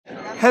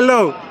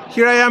Hello,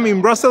 here I am in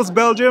Brussels,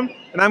 Belgium,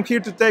 and I'm here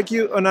to take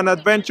you on an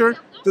adventure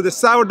to the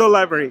Sourdough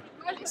Library.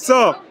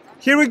 So,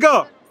 here we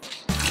go!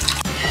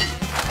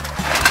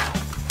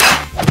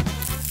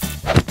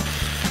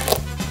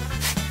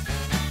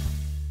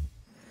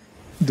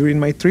 During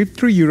my trip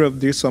through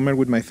Europe this summer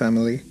with my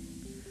family,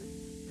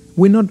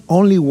 we not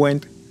only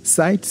went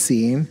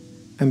sightseeing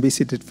and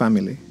visited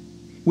family,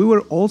 we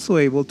were also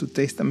able to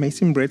taste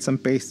amazing breads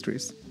and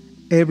pastries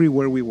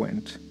everywhere we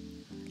went.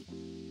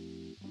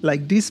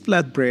 Like this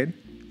flatbread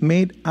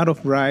made out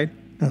of rye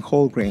and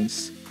whole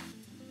grains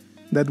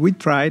that we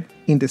tried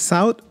in the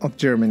south of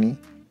Germany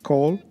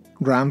called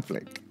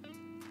Rundfleck,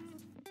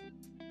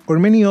 or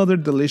many other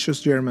delicious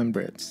German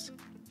breads.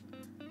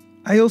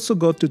 I also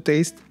got to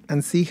taste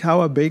and see how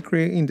a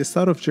bakery in the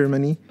south of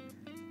Germany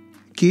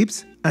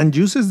keeps and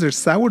uses their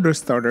sourdough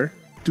starter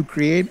to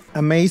create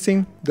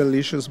amazing,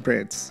 delicious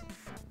breads.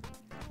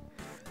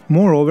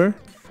 Moreover,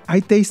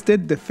 I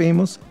tasted the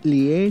famous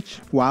Liège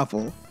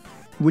waffle,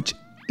 which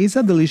is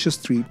a delicious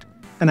treat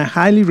and a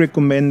highly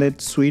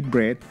recommended sweet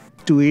bread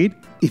to eat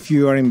if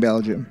you are in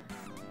Belgium.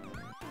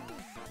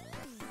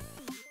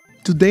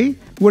 Today,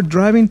 we're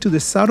driving to the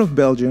south of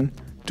Belgium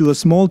to a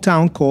small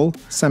town called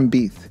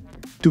Vith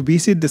to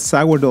visit the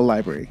Sourdough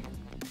Library.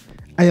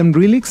 I am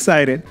really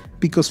excited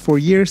because for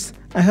years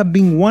I have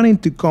been wanting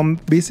to come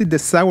visit the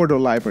Sourdough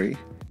Library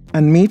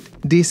and meet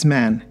this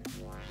man,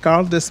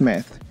 Carl de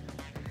Smith,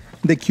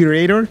 the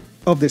curator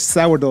of the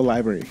Sourdough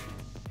Library.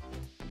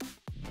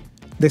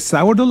 The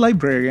Sourdough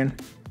Librarian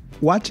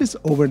watches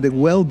over the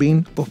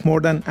well-being of more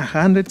than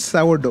 100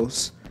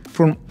 sourdoughs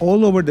from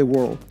all over the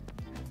world,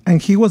 and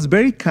he was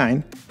very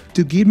kind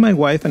to give my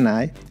wife and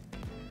I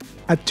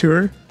a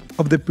tour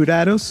of the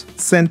Purados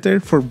Center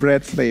for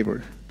Bread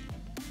Flavor.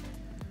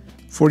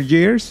 For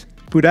years,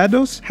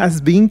 Purados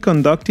has been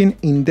conducting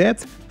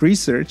in-depth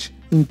research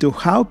into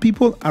how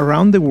people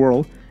around the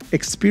world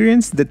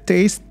experience the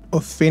taste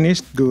of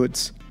finished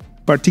goods,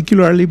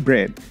 particularly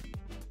bread.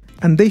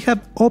 And they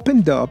have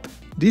opened up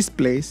this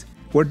place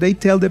where they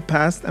tell the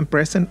past and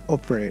present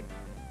of bread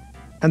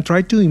and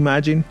try to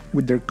imagine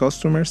with their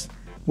customers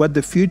what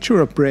the future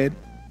of bread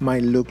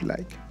might look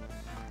like.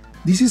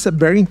 This is a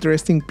very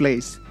interesting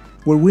place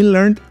where we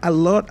learned a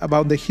lot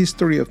about the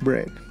history of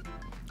bread,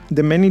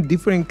 the many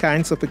different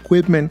kinds of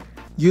equipment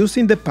used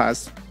in the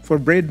past for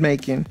bread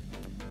making,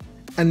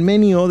 and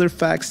many other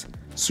facts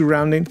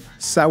surrounding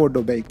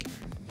sourdough baking.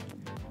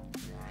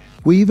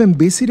 We even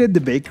visited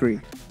the bakery,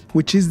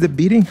 which is the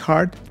beating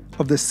heart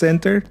of the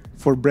Center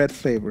for Bread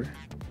Flavor.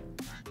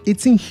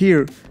 It's in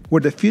here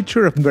where the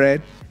future of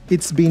bread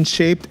is being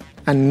shaped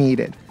and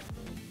kneaded.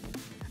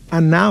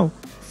 And now,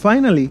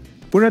 finally,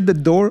 we're at the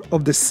door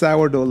of the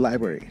Sourdough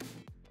Library.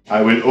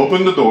 I will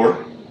open the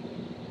door.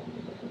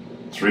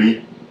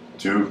 3,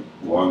 2,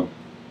 1.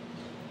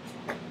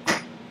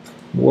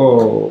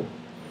 Whoa.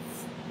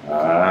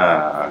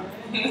 Ah.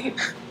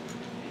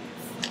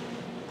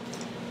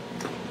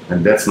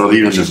 And that's not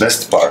even the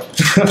best part.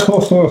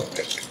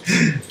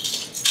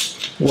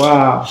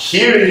 Wow.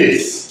 Here it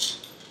is.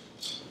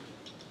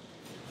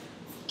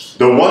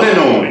 The one and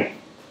only.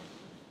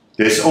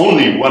 There's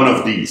only one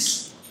of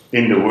these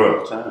in the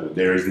world.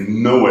 There is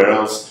nowhere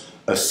else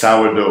a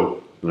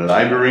sourdough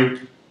library.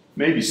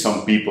 Maybe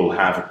some people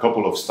have a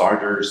couple of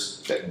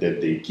starters that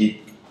they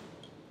keep.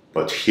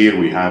 But here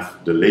we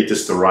have the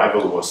latest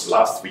arrival was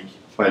last week.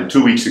 Well,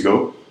 2 weeks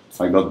ago.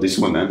 I got this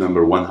one,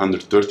 number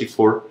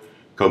 134,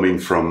 coming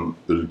from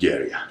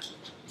Bulgaria.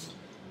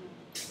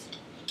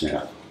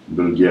 Yeah.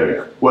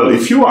 Bulgaria. Well,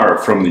 if you are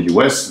from the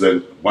US,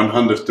 then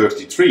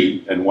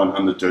 133 and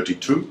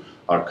 132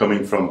 are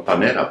coming from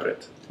Panera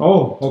Bread.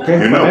 Oh, okay.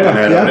 You know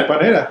Panera yeah, Bread?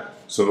 Panera.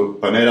 So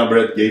Panera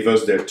Bread gave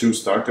us their 2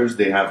 starters.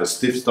 They have a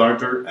stiff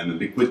starter and a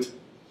liquid.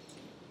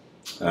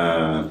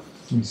 Let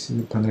me see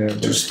the Panera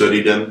Bread. To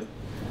study them.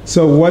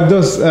 So what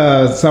does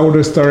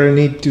sourdough starter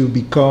need to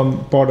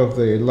become part of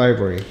the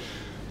library?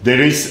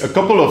 There is a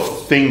couple of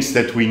things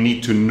that we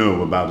need to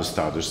know about the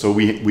starter. So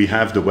we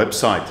have the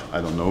website.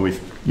 I don't know if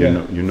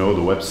you know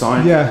the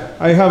website. Yeah,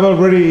 I have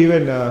already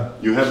even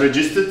you have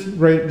registered?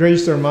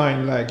 Registered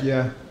mine, like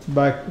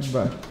back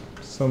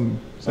some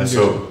and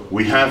so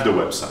we have the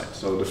website.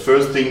 So the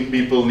first thing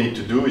people need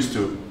to do is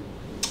to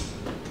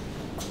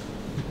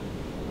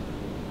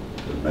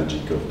the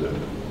magic of the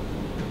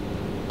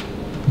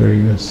very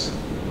nice.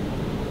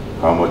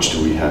 How much do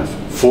we have?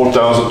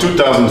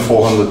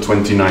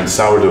 2,429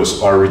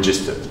 sourdoughs are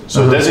registered.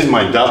 So this is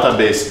my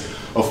database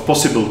of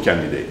possible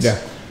candidates. Yeah.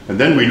 And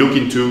then we look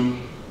into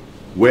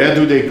where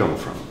do they come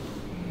from?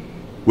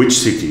 Which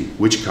city?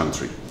 Which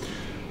country?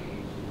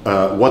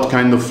 What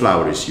kind of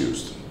flour is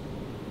used?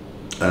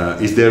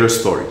 Is there a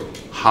story?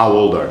 How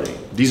old are they?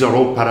 These are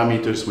all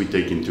parameters we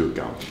take into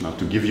account. Now,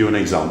 to give you an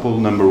example,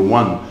 number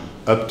 1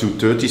 up to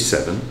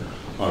 37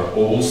 are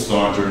all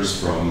starters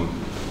from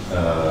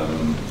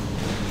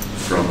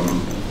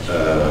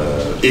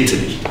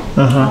Italy.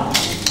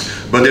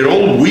 But they're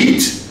all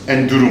wheat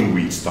and durum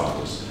wheat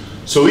starters.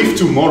 So if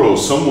tomorrow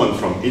someone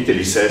from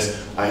Italy says,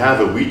 I have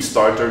a wheat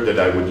starter that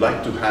I would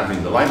like to have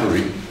in the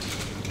library,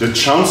 the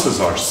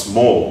chances are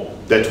small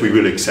that we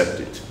will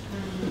accept it.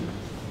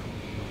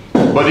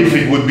 But if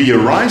it would be a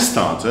rice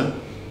starter,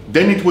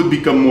 then it would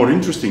become more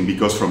interesting,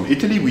 because from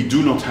Italy we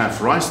do not have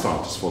rice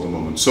starters for the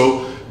moment.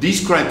 So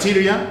these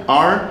criteria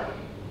are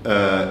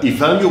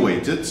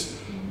evaluated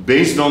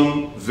based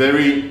on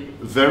very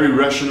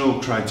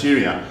rational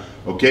criteria.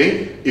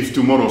 Okay, if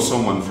tomorrow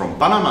someone from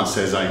Panama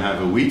says I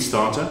have a wheat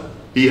starter,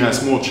 he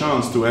has more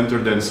chance to enter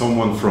than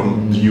someone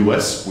from the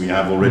US. We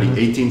have already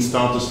 18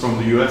 starters from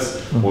the US,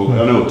 or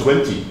no,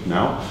 20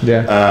 now.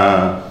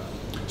 Yeah.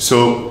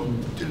 So,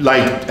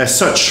 like, as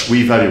such,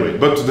 we evaluate.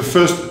 But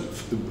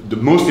the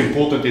most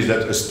important is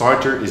that a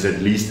starter is at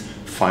least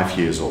 5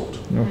 years old.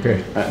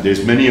 Okay.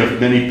 There's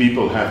many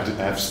people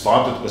have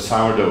started a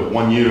sourdough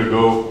 1 year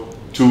ago,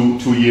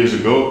 two years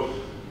ago.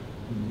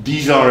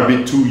 These are a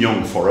bit too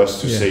young for us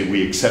to say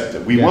we accept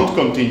it. We want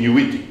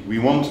continuity. We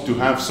want to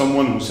have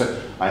someone who said,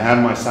 I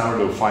have my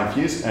sourdough 5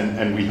 years,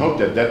 and we hope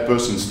that that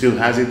person still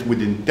has it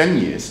within 10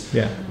 years.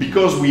 Yeah.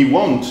 Because we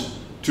want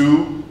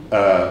to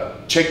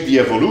check the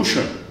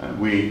evolution.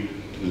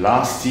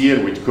 Last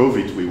year with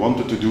COVID, we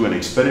wanted to do an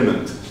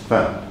experiment.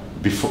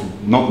 Before,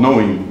 not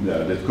knowing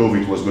that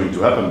COVID was going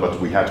to happen,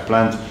 but we had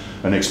planned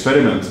an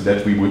experiment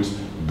that we would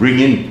bring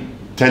in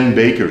 10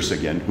 bakers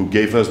again who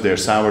gave us their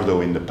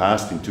sourdough in the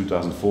past, in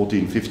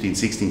 2014, 15,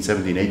 16,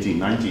 17, 18,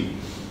 19,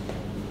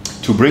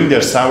 to bring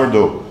their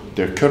sourdough,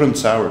 their current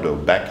sourdough,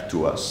 back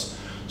to us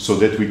so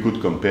that we could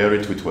compare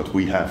it with what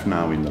we have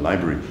now in the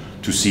library,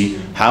 to see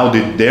how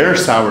did their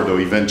sourdough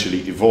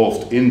eventually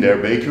evolve in their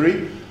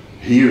bakery.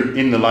 Here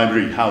in the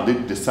library, how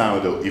did the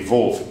sourdough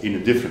evolve in a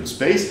different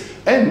space,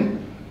 and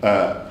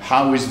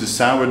how is the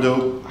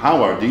sourdough,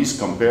 how are these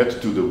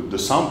compared to the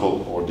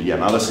sample or the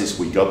analysis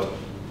we got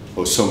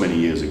so many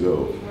years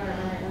ago.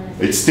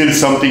 It's still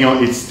something,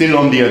 it's still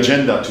on the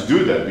agenda to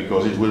do that,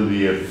 because it will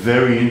be a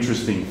very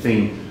interesting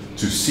thing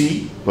to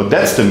see. But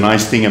that's the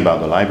nice thing about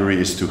the library,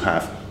 is to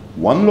have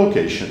one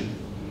location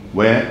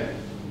where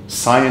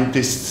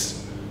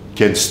scientists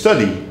can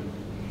study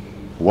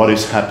what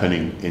is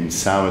happening in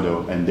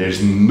sourdough, and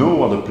there's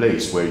no other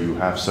place where you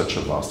have such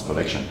a vast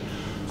collection.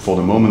 For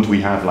the moment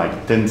we have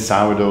like 10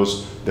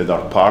 sourdoughs that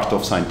are part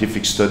of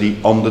scientific study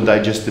on the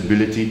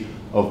digestibility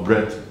of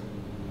bread,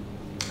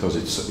 because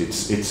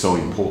it's so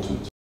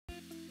important.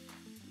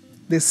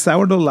 The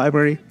Sourdough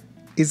Library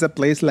is a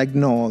place like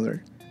no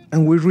other,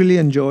 and we really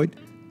enjoyed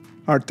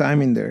our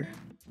time in there,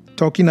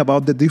 talking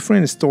about the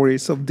different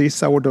stories of these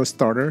sourdough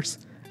starters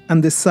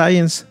and the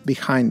science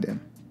behind them.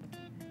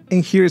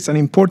 And here's an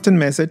important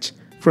message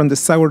from the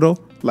Sourdough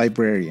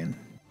Librarian.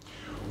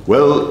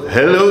 Well,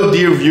 hello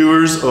dear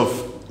viewers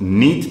of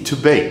Knead to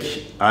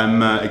Bake.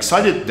 I'm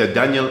excited that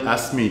Daniel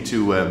asked me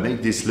to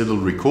make this little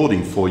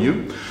recording for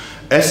you.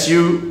 As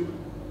you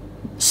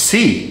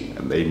see,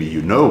 maybe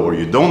you know or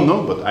you don't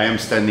know, but I am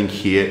standing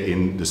here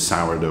in the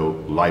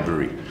Sourdough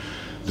Library.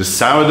 The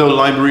Sourdough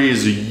Library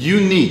is a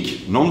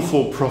unique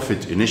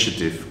non-for-profit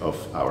initiative of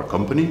our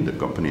company. The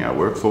company I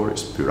work for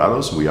is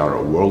Purados. We are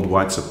a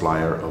worldwide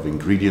supplier of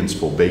ingredients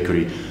for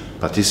bakery,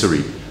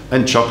 patisserie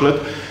and chocolate.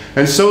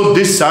 And so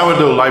this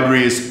Sourdough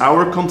Library is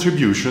our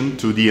contribution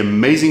to the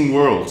amazing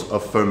world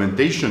of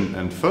fermentation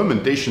and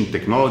fermentation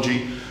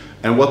technology.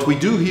 And what we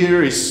do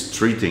here is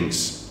three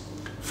things.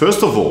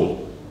 First of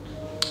all,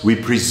 we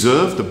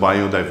preserve the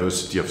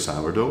biodiversity of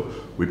sourdough,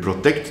 we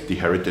protect the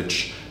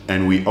heritage,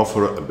 and we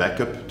offer a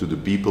backup to the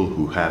people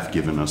who have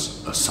given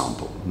us a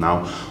sample.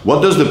 Now,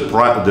 what does the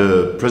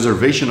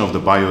preservation of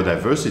the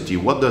biodiversity,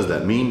 what does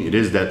that mean? It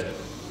is that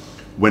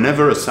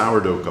whenever a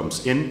sourdough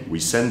comes in, we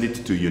send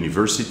it to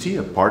university,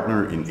 a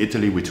partner in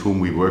Italy with whom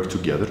we work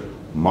together.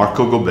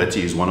 Marco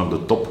Gobetti is one of the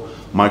top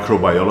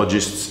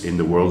microbiologists in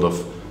the world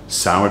of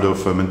sourdough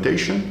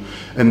fermentation.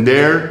 And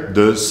there,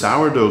 the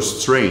sourdough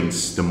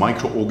strains, the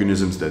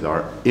microorganisms that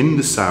are in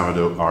the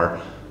sourdough, are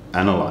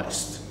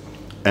analyzed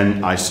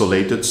and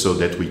isolated so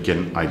that we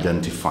can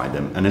identify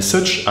them. And as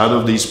such, out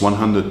of these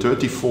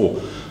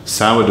 134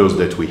 sourdoughs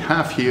that we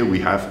have here, we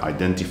have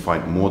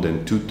identified more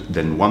than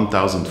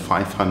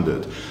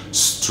 1,500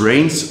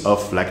 strains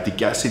of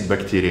lactic acid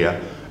bacteria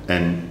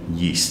and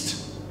yeast.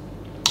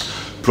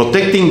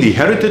 Protecting the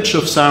heritage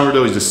of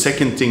sourdough is the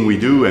second thing we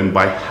do, and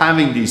by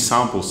having these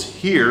samples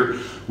here,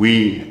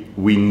 we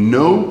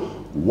know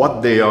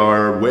what they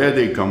are, where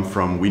they come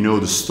from, we know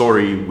the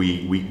story,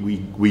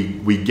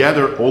 we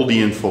gather all the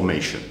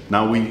information.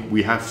 Now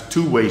we have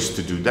two ways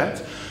to do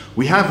that.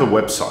 We have a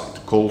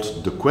website called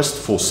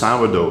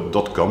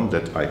thequestforsourdough.com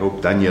that I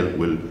hope Daniel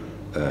will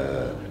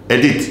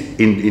edit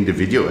in the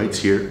video. It's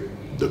here,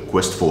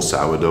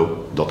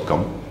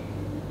 thequestforsourdough.com,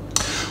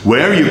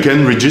 where you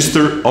can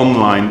register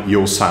online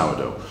your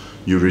sourdough.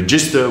 You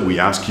register, we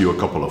ask you a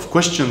couple of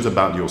questions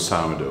about your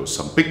sourdough,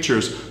 some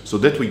pictures, so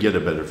that we get a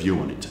better view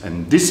on it.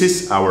 And this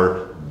is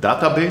our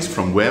database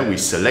from where we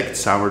select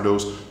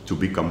sourdoughs to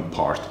become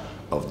part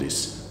of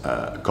this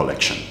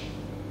collection.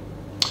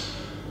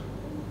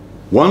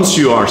 Once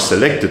you are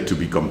selected to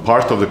become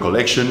part of the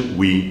collection,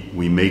 we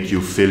make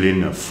you fill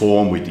in a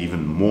form with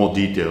even more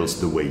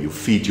details, the way you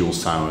feed your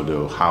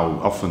sourdough, how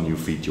often you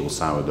feed your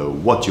sourdough,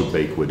 what you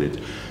bake with it,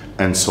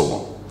 and so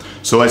on.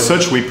 So as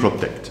such, we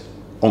protect.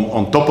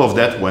 On top of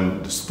that,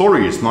 when the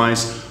story is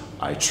nice,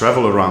 I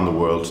travel around the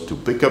world to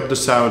pick up the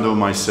sourdough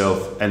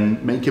myself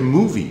and make a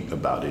movie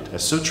about it.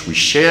 As such, we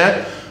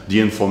share the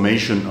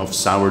information of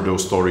sourdough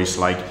stories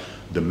like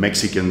the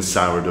Mexican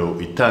sourdough,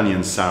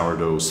 Italian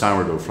sourdough,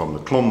 sourdough from the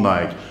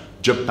Klondike,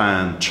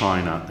 Japan,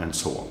 China, and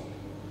so on.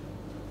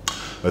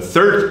 A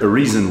third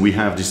reason we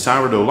have the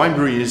sourdough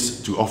library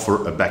is to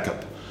offer a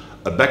backup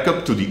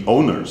to the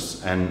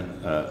owners.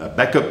 And a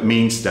backup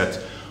means that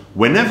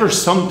whenever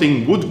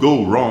something would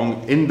go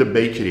wrong in the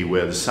bakery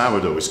where the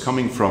sourdough is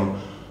coming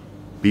from,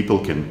 people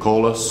can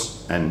call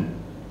us and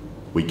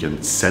we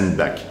can send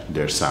back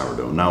their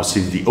sourdough. Now,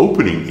 since the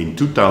opening in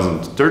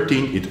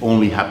 2013, it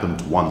only happened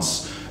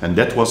once. And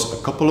that was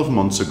a couple of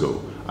months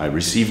ago. I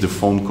received a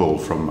phone call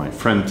from my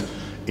friend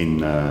in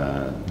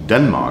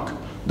Denmark,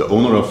 the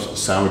owner of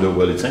sourdough.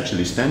 Well, it's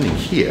actually standing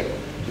here.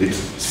 It's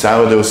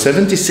sourdough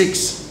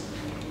 76.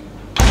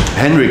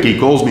 Henrik, he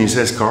calls me and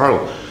says,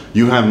 Carl,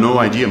 you have no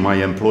idea, my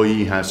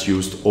employee has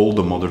used all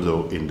the mother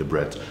dough in the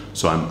bread,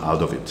 so I'm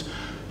out of it.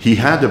 He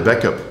had a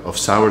backup of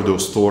sourdough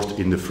stored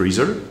in the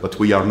freezer, but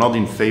we are not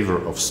in favor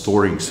of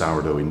storing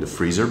sourdough in the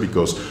freezer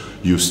because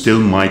you still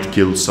might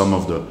kill some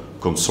of the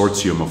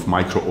consortium of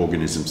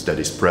microorganisms that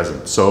is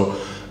present. So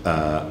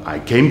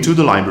I came to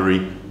the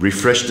library,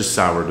 refreshed the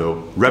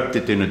sourdough, wrapped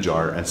it in a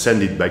jar and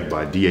sent it back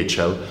by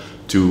DHL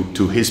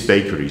to his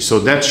bakery. So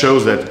that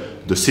shows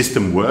that the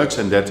system works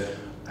and that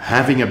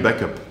having a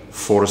backup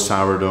for a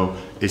sourdough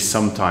is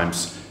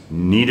sometimes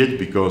needed,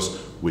 because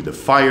with a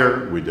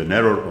fire, with an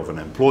error of an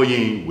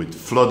employee, with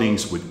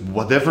floodings, with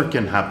whatever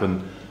can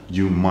happen,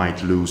 you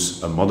might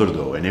lose a mother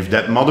dough. And if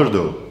that mother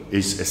dough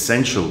is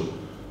essential,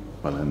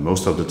 well, and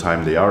most of the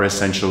time they are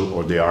essential,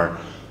 or they are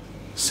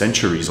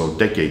centuries or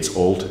decades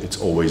old, it's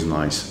always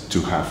nice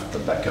to have a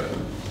backup.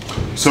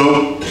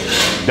 So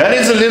that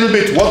is a little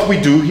bit what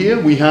we do here.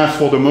 We have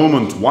for the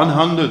moment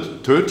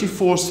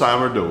 134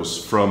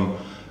 sourdoughs from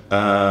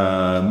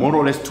more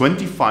or less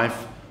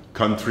 25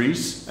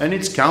 countries, and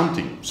it's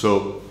counting.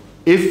 So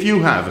if you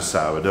have a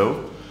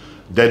sourdough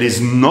that is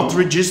not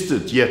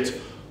registered yet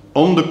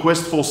on the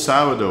Quest for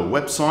Sourdough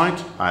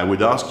website, I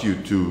would ask you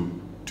to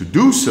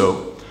do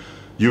so.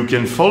 You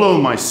can follow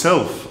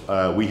myself.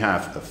 We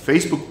have a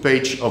Facebook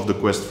page of the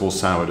Quest for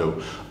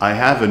Sourdough. I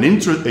have an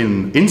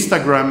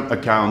Instagram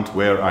account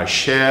where I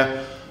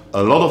share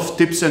a lot of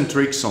tips and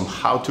tricks on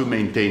how to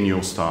maintain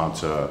your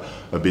starter,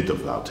 a bit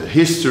about the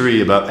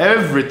history, about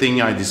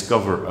everything I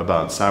discover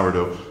about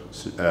sourdough.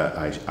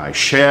 I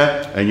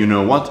share, and you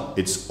know what?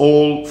 It's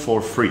all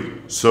for free.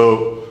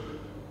 So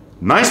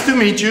nice to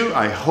meet you.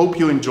 I hope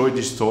you enjoyed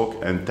this talk,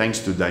 and thanks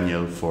to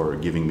Daniel for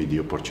giving me the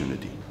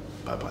opportunity.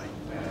 Bye-bye.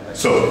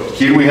 So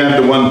here we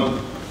have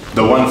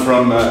the one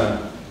from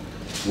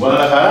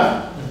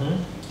Guadalajara.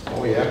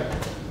 Oh yeah.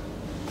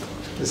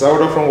 The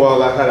sourdough from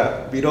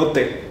Guadalajara,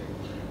 virote.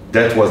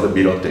 That was the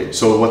virote.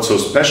 So what's so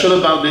special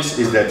about this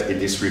is that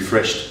it is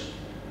refreshed.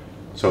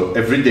 So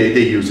every day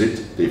they use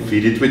it, they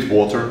feed it with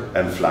water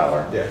and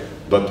flour. Yeah.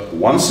 But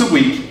once a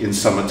week in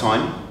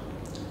summertime,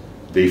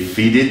 they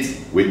feed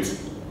it with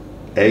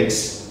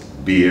eggs,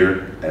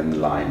 beer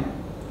and lime.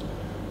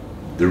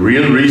 The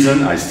real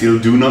reason I still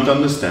do not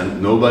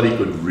understand, nobody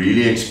could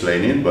really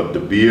explain it, but the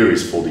beer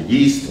is for the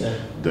yeast, yeah.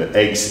 The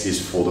eggs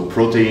is for the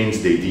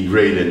proteins, they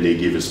degrade and they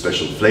give a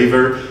special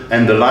flavor,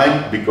 and the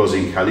lime, because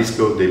in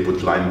Jalisco they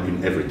put lime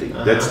in everything.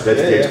 That's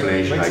the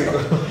explanation I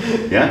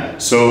got. Yeah,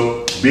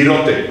 so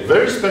virote,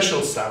 very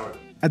special sourdough.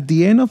 At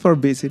the end of our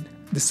visit,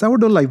 the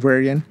Sourdough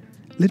Librarian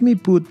let me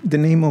put the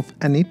name of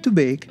I Need to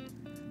Bake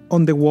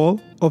on the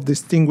wall of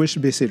distinguished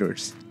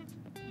visitors.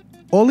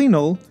 All in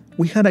all,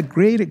 we had a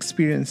great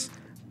experience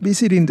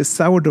visiting the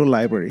Sourdough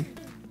Library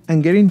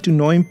and getting to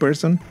know in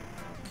person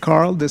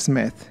Carl the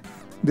Smith,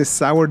 the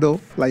Sourdough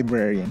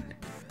Librarian,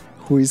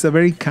 who is a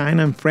very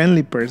kind and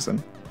friendly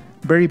person,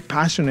 very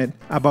passionate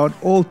about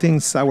all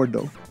things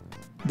sourdough,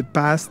 the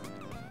past,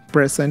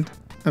 present,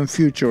 and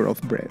future of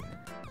bread.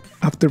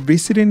 After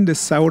visiting the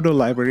Sourdough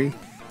Library,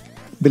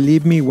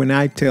 believe me when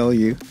I tell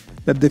you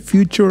that the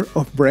future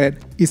of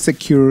bread is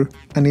secure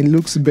and it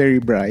looks very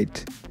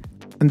bright.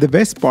 And the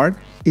best part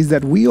is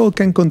that we all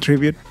can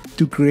contribute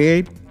to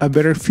create a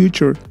better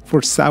future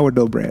for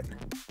sourdough bread.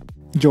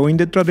 Join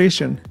the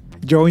tradition,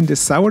 join the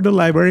Sourdough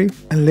Library,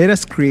 and let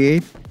us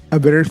create a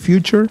better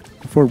future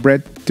for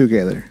bread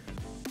together.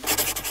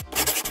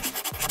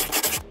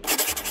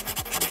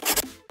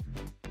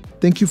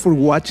 Thank you for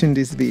watching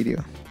this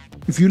video.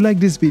 If you like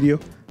this video,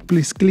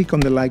 please click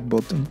on the like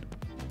button.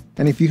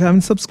 And if you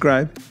haven't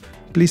subscribed,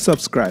 please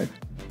subscribe.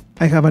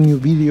 I have a new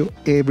video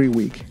every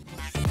week.